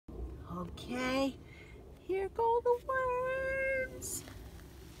Okay, here go the worms.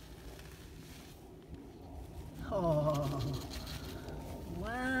 Oh,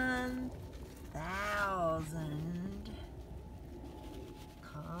 1,000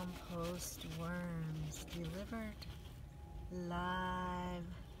 compost worms delivered live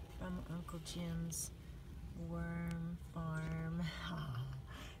from Uncle Jim's worm farm.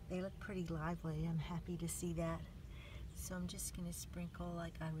 They look pretty lively. I'm happy to see that. So I'm just going to sprinkle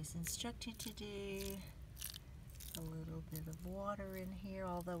like I was instructed to do. A little bit of water in here,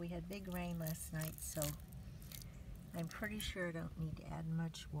 although we had big rain last night, so I'm pretty sure I don't need to add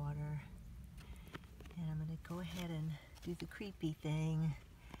much water. And I'm going to go ahead and do the creepy thing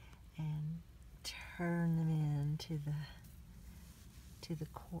and turn them into the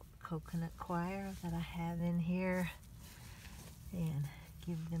coconut coir that I have in here and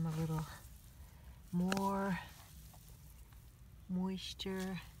give them a little more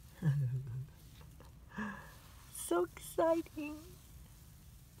moisture. So exciting.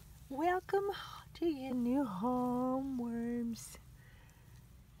 Welcome to your new home, worms.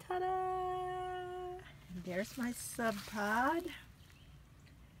 Ta-da! There's my Subpod.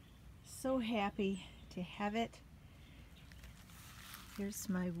 So happy to have it. Here's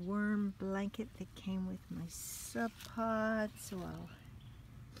my worm blanket that came with my Subpod, so I'll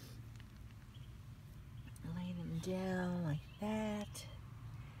lay them down like that.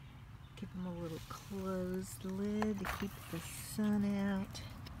 Give them a little closed lid to keep the sun out.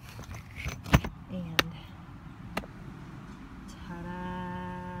 And